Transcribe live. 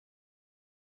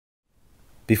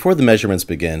Before the measurements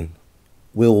begin,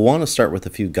 we will want to start with a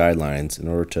few guidelines in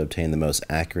order to obtain the most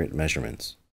accurate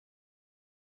measurements.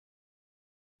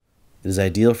 It is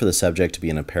ideal for the subject to be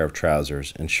in a pair of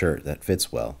trousers and shirt that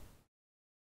fits well.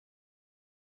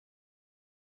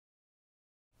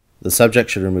 The subject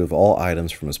should remove all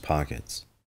items from his pockets.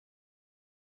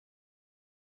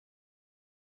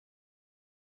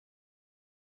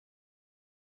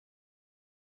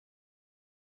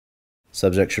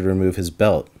 Subject should remove his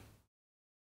belt.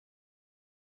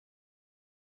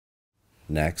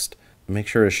 Next, make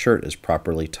sure his shirt is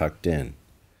properly tucked in.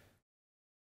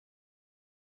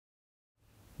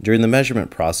 During the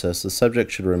measurement process, the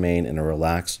subject should remain in a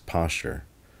relaxed posture.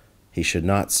 He should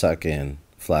not suck in,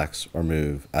 flex, or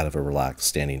move out of a relaxed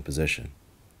standing position.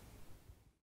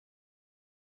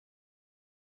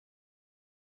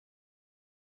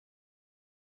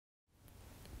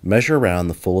 Measure around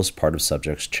the fullest part of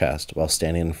subject's chest while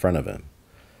standing in front of him.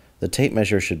 The tape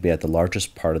measure should be at the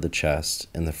largest part of the chest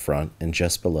in the front and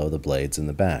just below the blades in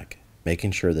the back,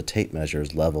 making sure the tape measure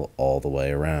is level all the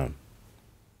way around.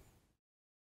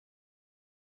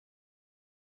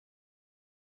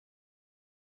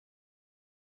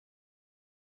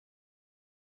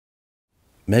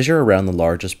 Measure around the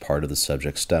largest part of the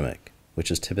subject's stomach, which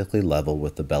is typically level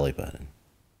with the belly button.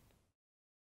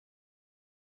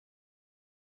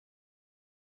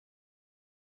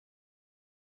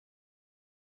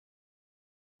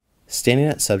 Standing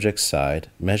at subject's side,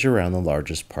 measure around the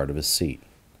largest part of his seat,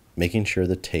 making sure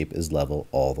the tape is level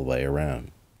all the way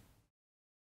around.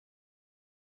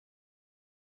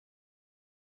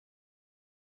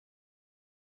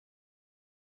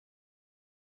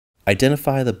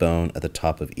 Identify the bone at the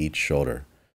top of each shoulder.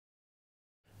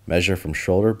 Measure from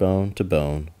shoulder bone to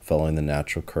bone, following the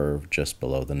natural curve just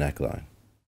below the neckline.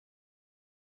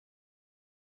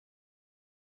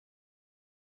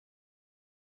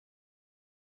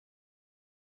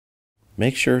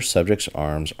 Make sure subject's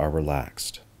arms are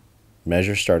relaxed.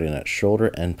 Measure starting at shoulder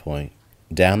endpoint,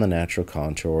 down the natural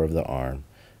contour of the arm,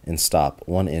 and stop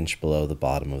 1 inch below the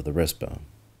bottom of the wrist bone.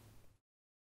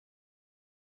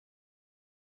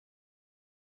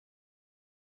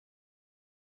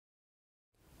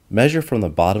 Measure from the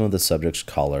bottom of the subject's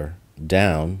collar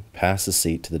down past the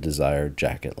seat to the desired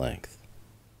jacket length.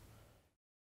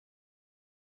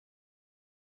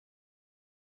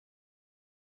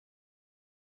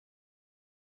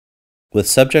 With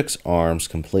subject's arms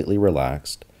completely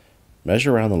relaxed,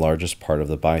 measure around the largest part of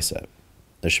the bicep.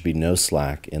 There should be no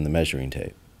slack in the measuring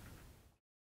tape.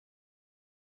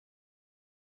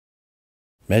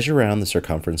 Measure around the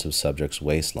circumference of subject's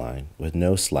waistline with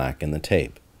no slack in the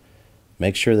tape.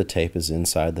 Make sure the tape is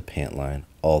inside the pant line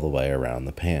all the way around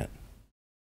the pant.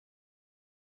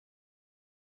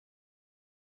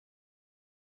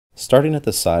 Starting at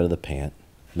the side of the pant,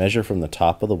 measure from the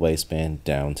top of the waistband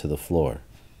down to the floor.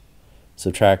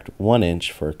 Subtract 1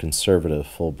 inch for a conservative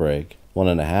full break,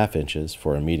 1.5 inches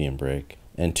for a medium break,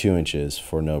 and 2 inches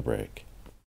for no break.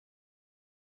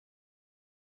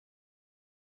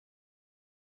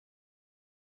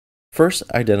 First,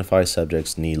 identify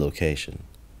subject's knee location.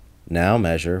 Now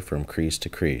measure from crease to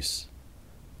crease.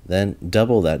 Then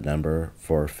double that number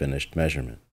for a finished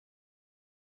measurement.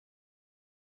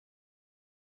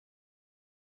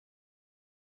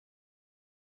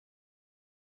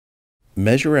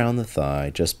 Measure around the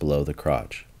thigh just below the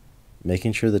crotch,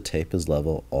 making sure the tape is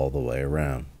level all the way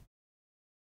around.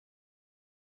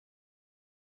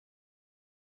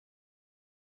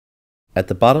 At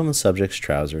the bottom of the subject's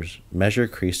trousers, measure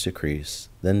crease to crease,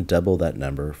 then double that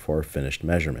number for a finished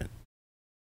measurement.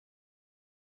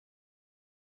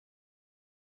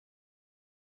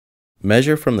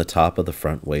 Measure from the top of the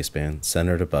front waistband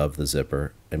centered above the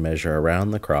zipper and measure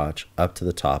around the crotch up to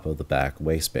the top of the back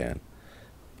waistband,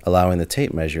 allowing the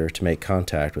tape measure to make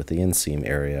contact with the inseam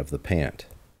area of the pant.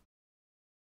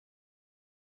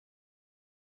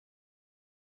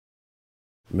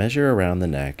 Measure around the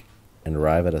neck and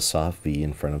arrive at a soft V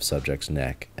in front of subject's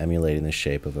neck, emulating the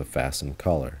shape of a fastened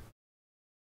collar.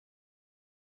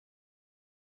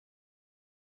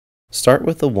 Start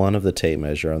with the 1 of the tape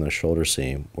measure on the shoulder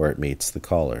seam where it meets the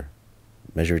collar.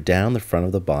 Measure down the front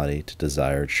of the body to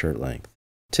desired shirt length.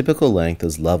 Typical length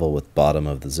is level with bottom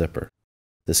of the zipper.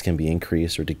 This can be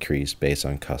increased or decreased based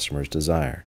on customer's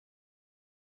desire.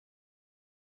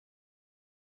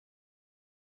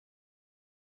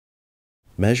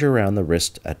 Measure around the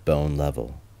wrist at bone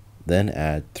level, then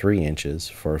add 3 inches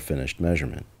for a finished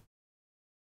measurement.